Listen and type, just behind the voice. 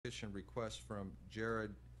petition request from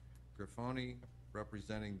Jared Grifoni,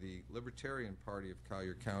 representing the Libertarian Party of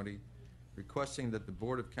Collier County, requesting that the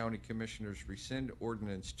Board of County Commissioners rescind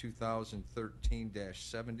Ordinance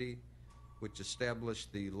 2013-70, which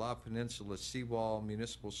established the La Peninsula Seawall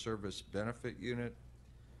Municipal Service Benefit Unit,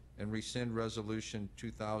 and rescind Resolution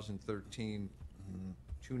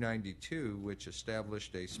 2013-292, which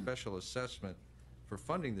established a special assessment for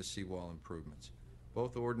funding the seawall improvements.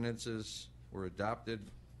 Both ordinances were adopted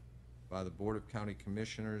by the Board of County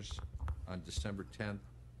Commissioners on December 10th,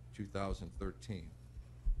 2013.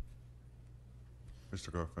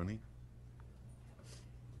 Mr. Grifoni.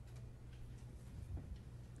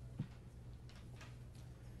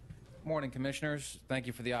 Morning, Commissioners. Thank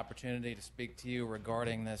you for the opportunity to speak to you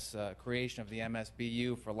regarding this creation of the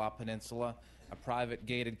MSBU for La Peninsula, a private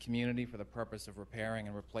gated community for the purpose of repairing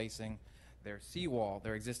and replacing their seawall,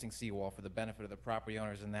 their existing seawall, for the benefit of the property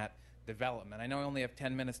owners in that development. I know I only have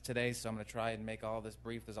 10 minutes today, so I'm going to try and make all of this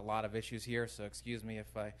brief. There's a lot of issues here, so excuse me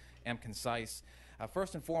if I am concise.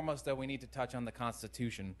 First and foremost, though, we need to touch on the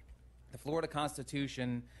Constitution. The Florida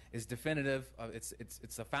Constitution is definitive.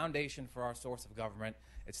 It's a foundation for our source of government.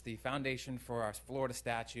 It's the foundation for our Florida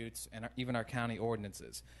statutes and even our county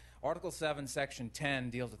ordinances. Article 7, Section 10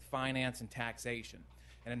 deals with finance and taxation.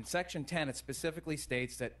 And in Section 10, it specifically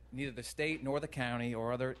states that neither the state nor the county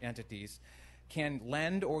or other entities can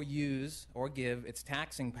lend or use or give its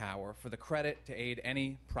taxing power for the credit to aid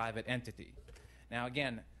any private entity. Now,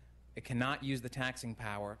 again, it cannot use the taxing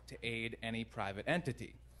power to aid any private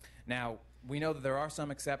entity. Now, we know that there are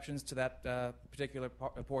some exceptions to that particular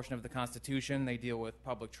portion of the Constitution. They deal with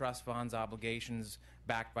public trust funds, obligations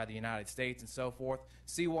backed by the United States, and so forth.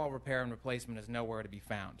 Seawall repair and replacement is nowhere to be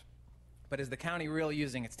found. But is the county really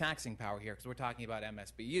using its taxing power here? Because we're talking about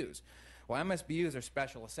MSBUs. Well, MSBUs are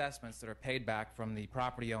special assessments that are paid back from the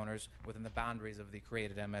property owners within the boundaries of the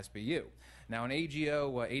created MSBU. Now, in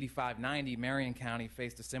AGO 8590, Marion County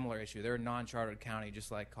faced a similar issue. They're a non-chartered county,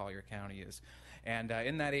 just like Collier County is. And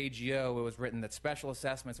in that AGO, it was written that special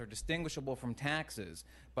assessments are distinguishable from taxes,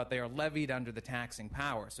 but they are levied under the taxing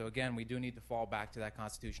power. So again, we do need to fall back to that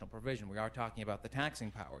constitutional provision. We are talking about the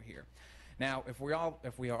taxing power here. Now, if we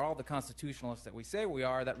are all the constitutionalists that we say we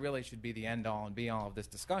are, that really should be the end-all and be-all of this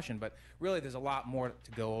discussion. But really, there's a lot more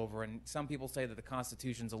to go over. And some people say that the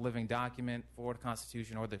Constitution's a living document, Florida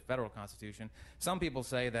Constitution or the federal Constitution. Some people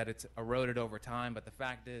say that it's eroded over time. But the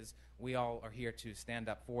fact is, we all are here to stand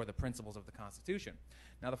up for the principles of the Constitution.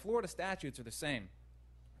 Now, the Florida statutes are the same.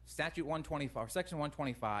 Statute 125, or Section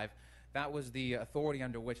 125. That was the authority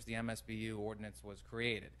under which the MSBU ordinance was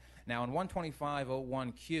created. Now, in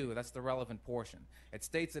 125.01Q, that's the relevant portion. It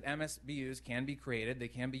states that MSBUs can be created, they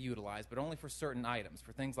can be utilized, but only for certain items,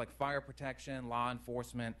 for things like fire protection, law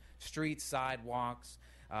enforcement, streets, sidewalks,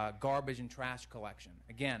 garbage and trash collection.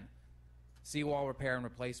 Again, seawall repair and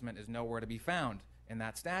replacement is nowhere to be found in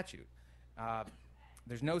that statute.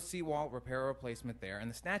 There's no seawall repair or replacement there,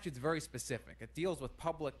 and the statute's very specific. It deals with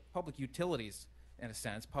public utilities, in a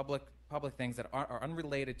sense, public things that are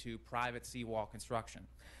unrelated to private seawall construction.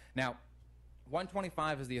 Now,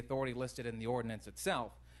 125 is the authority listed in the ordinance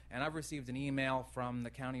itself, and I've received an email from the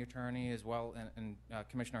county attorney as well, and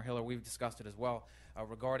Commissioner Hiller, we've discussed it as well,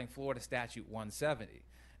 regarding Florida Statute 170.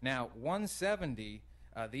 Now, 170,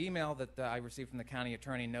 the email that I received from the county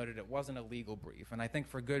attorney noted it wasn't a legal brief, and I think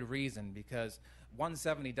for good reason, because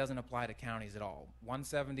 170 doesn't apply to counties at all.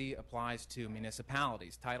 170 applies to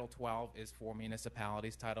municipalities. Title 12 is for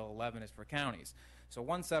municipalities. Title 11 is for counties. So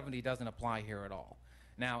 170 doesn't apply here at all.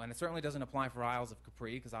 Now, and it certainly doesn't apply for Isles of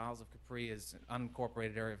Capri, because Isles of Capri is an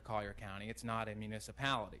unincorporated area of Collier County. It's not a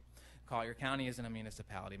municipality. Collier County isn't a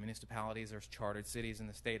municipality. Municipalities are chartered cities in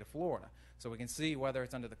the state of Florida. So we can see whether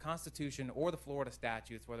it's under the Constitution or the Florida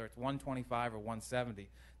statutes, whether it's 125 or 170,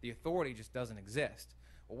 the authority just doesn't exist.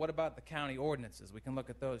 Well, what about the county ordinances? We can look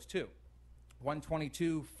at those too.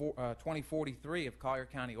 122-2043 of Collier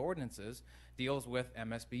County ordinances deals with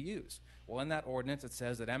MSBUs. Well, in that ordinance, it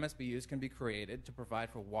says that MSBUs can be created to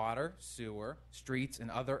provide for water, sewer, streets,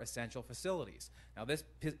 and other essential facilities. Now, this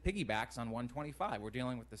piggybacks on 125. We're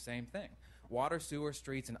dealing with the same thing. Water, sewer,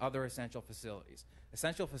 streets, and other essential facilities.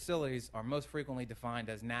 Essential facilities are most frequently defined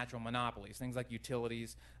as natural monopolies, things like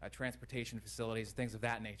utilities, transportation facilities, things of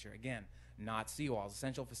that nature. Again, not seawalls.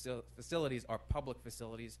 Essential facilities are public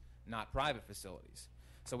facilities, not private facilities.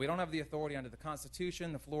 So we don't have the authority under the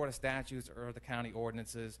Constitution, the Florida statutes, or the county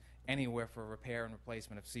ordinances anywhere for repair and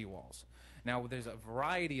replacement of seawalls. Now, there's a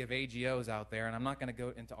variety of AGOs out there, and I'm not going to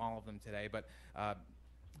go into all of them today, but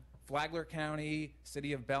Flagler County,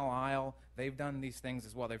 City of Belle Isle, they've done these things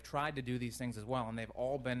as well. They've tried to do these things as well, and they've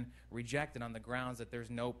all been rejected on the grounds that there's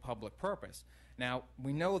no public purpose. Now,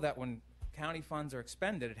 we know that when county funds are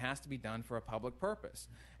expended, it has to be done for a public purpose.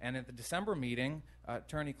 And at the December meeting,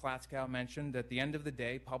 Attorney Klatzkow mentioned that at the end of the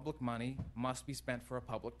day, public money must be spent for a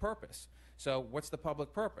public purpose. So what's the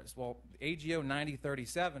public purpose? Well, AGO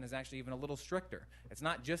 9037 is actually even a little stricter. It's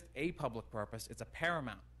not just a public purpose, it's a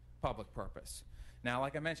paramount public purpose. Now,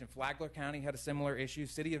 like I mentioned, Flagler County had a similar issue.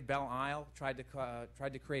 City of Belle Isle tried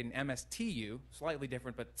to create an MSTU, slightly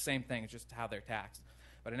different, but same thing, it's just how they're taxed.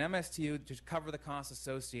 But an MSTU to cover the costs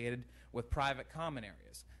associated with private common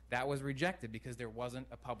areas. That was rejected because there wasn't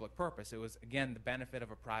a public purpose. It was, again, the benefit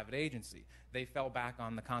of a private agency. They fell back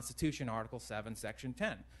on the Constitution, Article 7, Section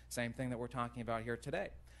 10. Same thing that we're talking about here today.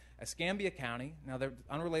 Escambia County, now they're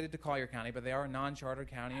unrelated to Collier County, but they are a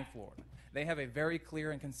non-chartered county in Florida. They have a very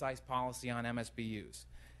clear and concise policy on MSBUs.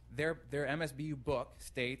 Their MSBU book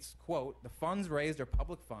states, quote, "The funds raised are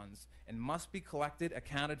public funds and must be collected,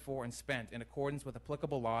 accounted for, and spent in accordance with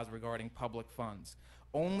applicable laws regarding public funds.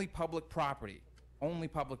 Only public property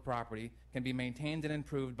can be maintained and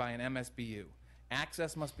improved by an MSBU.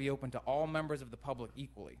 Access must be open to all members of the public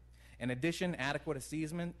equally. In addition, adequate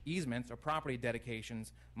easements or property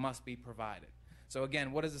dedications must be provided." So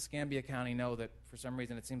again, what does Escambia County know that for some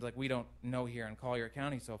reason it seems like we don't know here in Collier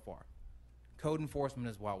County so far? Code enforcement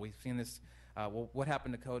as well. We've seen this. Well, what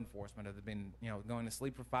happened to code enforcement? Have they been, going to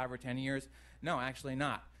sleep for 5 or 10 years? No, actually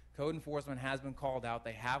not. Code enforcement has been called out.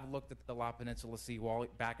 They have looked at the La Peninsula seawall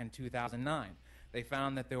back in 2009. They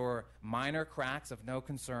found that there were minor cracks of no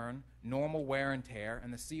concern, normal wear and tear,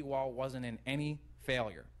 and the seawall wasn't in any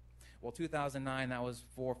failure. Well, 2009, that was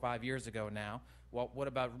 4 or 5 years ago now. Well, what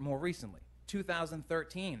about more recently?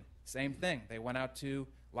 2013, same thing. They went out to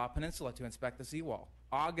La Peninsula to inspect the seawall.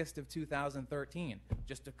 August of 2013,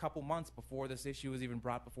 just a couple months before this issue was even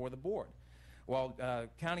brought before the board. Well,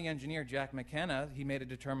 County Engineer Jack McKenna, he made a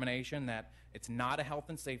determination that it's not a health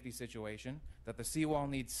and safety situation, that the seawall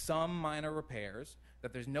needs some minor repairs,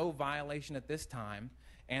 that there's no violation at this time,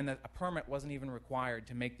 and that a permit wasn't even required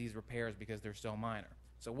to make these repairs because they're so minor.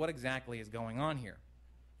 So what exactly is going on here?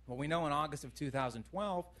 Well, we know in August of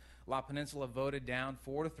 2012, La Peninsula voted down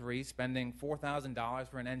 4-3, spending $4,000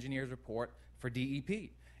 for an engineer's report for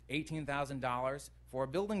DEP, $18,000 for a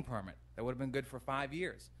building permit that would have been good for 5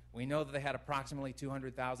 years. We know that they had approximately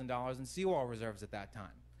 $200,000 in seawall reserves at that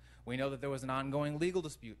time. We know that there was an ongoing legal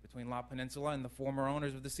dispute between La Peninsula and the former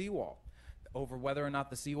owners of the seawall over whether or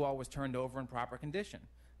not the seawall was turned over in proper condition.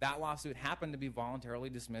 That lawsuit happened to be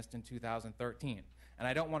voluntarily dismissed in 2013. And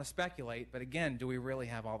I don't want to speculate, but again, do we really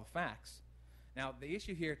have all the facts? Now, the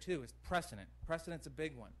issue here, too, is precedent. Precedent's a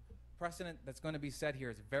big one. Precedent that's going to be set here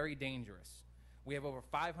is very dangerous. We have over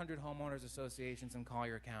 500 homeowners associations in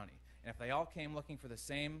Collier County. And if they all came looking for the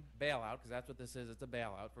same bailout, because that's what this is, it's a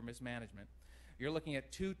bailout for mismanagement, you're looking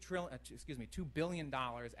at $2 billion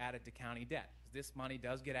added to county debt. This money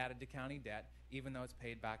does get added to county debt, even though it's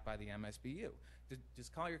paid back by the MSBU. Does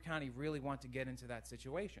Collier County really want to get into that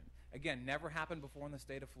situation? Again, never happened before in the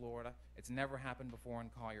state of Florida. It's never happened before in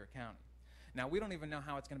Collier County. Now, we don't even know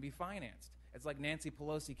how it's going to be financed. It's like Nancy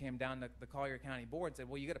Pelosi came down to the Collier County board and said,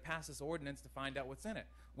 well, you got to pass this ordinance to find out what's in it.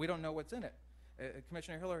 We don't know what's in it.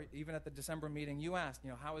 Commissioner Hiller, even at the December meeting, you asked,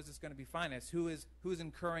 how is this going to be financed? Who's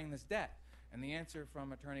incurring this debt? And the answer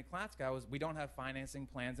from Attorney Klatzkow was, we don't have financing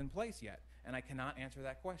plans in place yet, and I cannot answer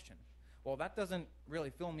that question. Well, that doesn't really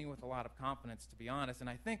fill me with a lot of confidence, to be honest, and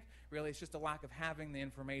I think really it's just a lack of having the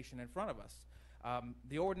information in front of us.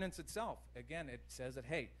 The ordinance itself, again, it says that,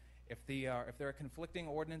 hey, if there are conflicting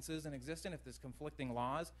ordinances in existence, if there's conflicting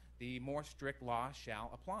laws, the more strict laws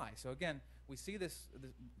shall apply. So again, we see this,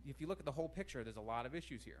 if you look at the whole picture, there's a lot of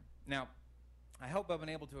issues here. Now, I hope I've been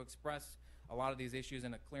able to express a lot of these issues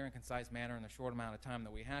in a clear and concise manner in the short amount of time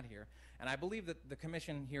that we had here. And I believe that the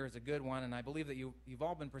commission here is a good one, and I believe that you've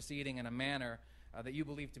all been proceeding in a manner that you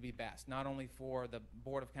believe to be best, not only for the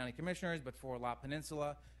Board of County Commissioners, but for La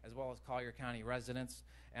Peninsula, as well as Collier County residents.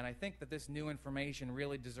 And I think that this new information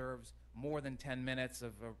really deserves more than 10 minutes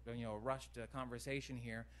of a rushed conversation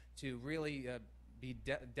here to really be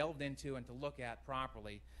delved into and to look at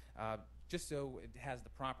properly, just so it has the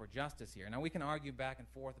proper justice here. Now, we can argue back and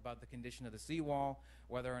forth about the condition of the seawall,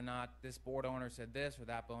 whether or not this board owner said this or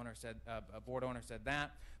that board owner said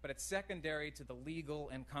that, but it's secondary to the legal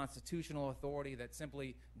and constitutional authority that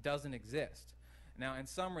simply doesn't exist. Now, in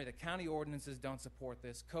summary, the county ordinances don't support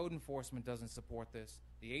this, code enforcement doesn't support this,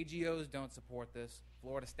 the AGOs don't support this,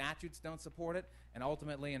 Florida statutes don't support it, and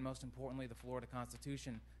ultimately, and most importantly, the Florida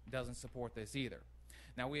Constitution doesn't support this either.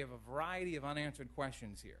 Now, we have a variety of unanswered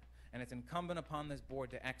questions here. and it's incumbent upon this board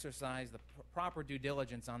to exercise the proper due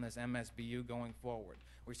diligence on this MSBU going forward.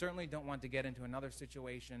 We certainly don't want to get into another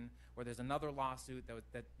situation where there's another lawsuit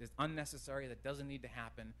that is unnecessary, that doesn't need to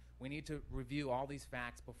happen. We need to review all these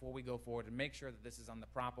facts before we go forward and make sure that this is on the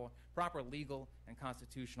proper legal and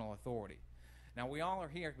constitutional authority. Now, we all are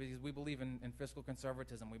here because we believe in fiscal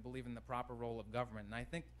conservatism. We believe in the proper role of government, and I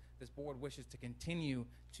think this board wishes to continue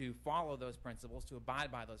to follow those principles, to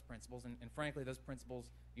abide by those principles, and frankly, those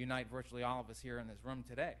principles unite virtually all of us here in this room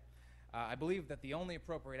today. I believe that the only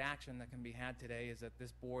appropriate action that can be had today is that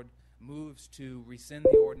this board moves to rescind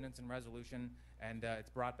the ordinance and resolution, and it's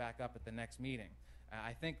brought back up at the next meeting.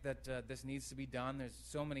 I think that this needs to be done. There's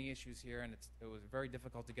so many issues here, and it was very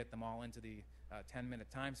difficult to get them all into the 10-minute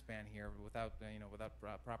time span here without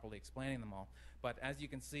properly explaining them all. But as you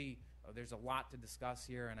can see, there's a lot to discuss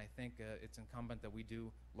here, and I think it's incumbent that we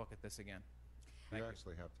do look at this again. You Thank you.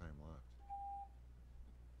 actually have time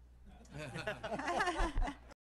left.